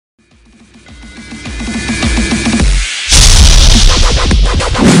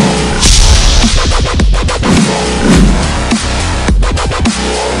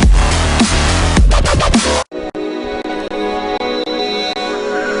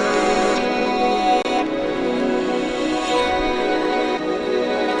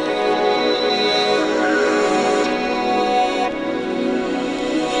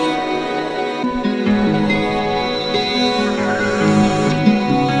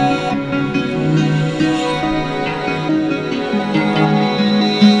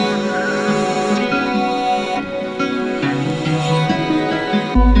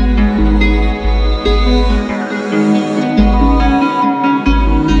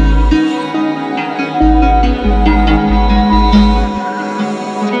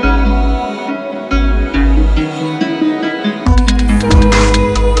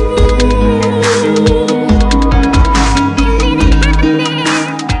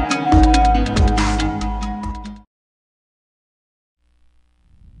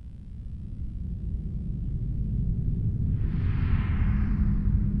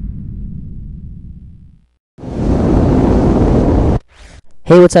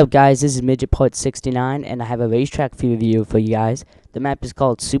Hey, what's up, guys? This is Midget Part 69, and I have a racetrack review for you guys. The map is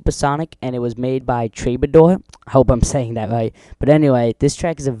called Supersonic, and it was made by Trabbedoor. I hope I'm saying that right. But anyway, this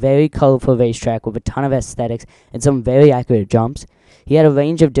track is a very colorful racetrack with a ton of aesthetics and some very accurate jumps. He had a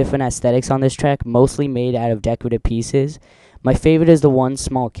range of different aesthetics on this track, mostly made out of decorative pieces. My favorite is the one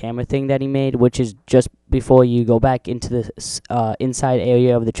small camera thing that he made, which is just before you go back into the inside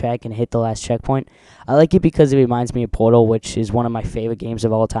area of the track and hit the last checkpoint. I like it because it reminds me of Portal, which is one of my favorite games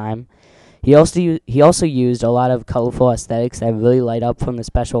of all time. He also used a lot of colorful aesthetics that really light up from the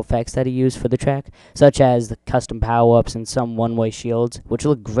special effects that he used for the track, such as the custom power-ups and some one-way shields, which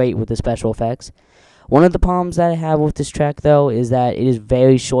look great with the special effects. One of the problems that I have with this track, though, is that it is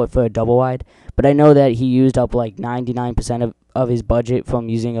very short for a double wide, but I know that he used up like 99% of his budget from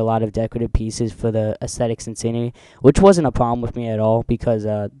using a lot of decorative pieces for the aesthetics and scenery, which wasn't a problem with me at all because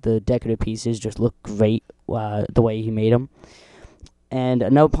the decorative pieces just look great the way he made them. And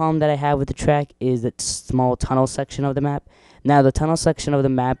another problem that I have with the track is that small tunnel section of the map. Now, the tunnel section of the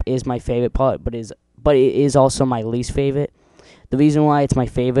map is my favorite part, but it is also my least favorite. The reason why it's my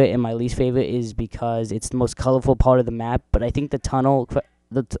favorite and my least favorite is because it's the most colorful part of the map, but I think the tunnel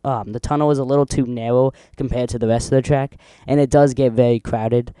is a little too narrow compared to the rest of the track, and it does get very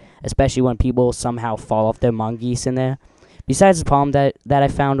crowded, especially when people somehow fall off their mongoose in there. Besides the problem that I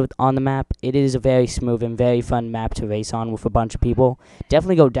found on the map, it is a very smooth and very fun map to race on with a bunch of people.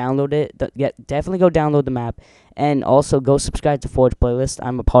 Definitely go download it. Definitely go download the map, and also go subscribe to Forge Playlist.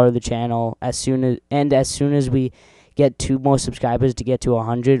 I'm a part of the channel. As soon as we get 2 more subscribers to get to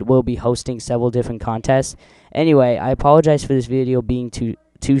 100, we'll be hosting several different contests. Anyway, I apologize for this video being too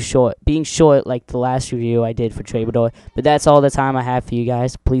short like the last review I did for Trabbedoor, but that's all the time I have for you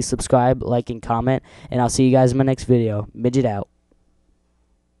guys. Please subscribe, like, and comment, and I'll see you guys in my next video. Midget out.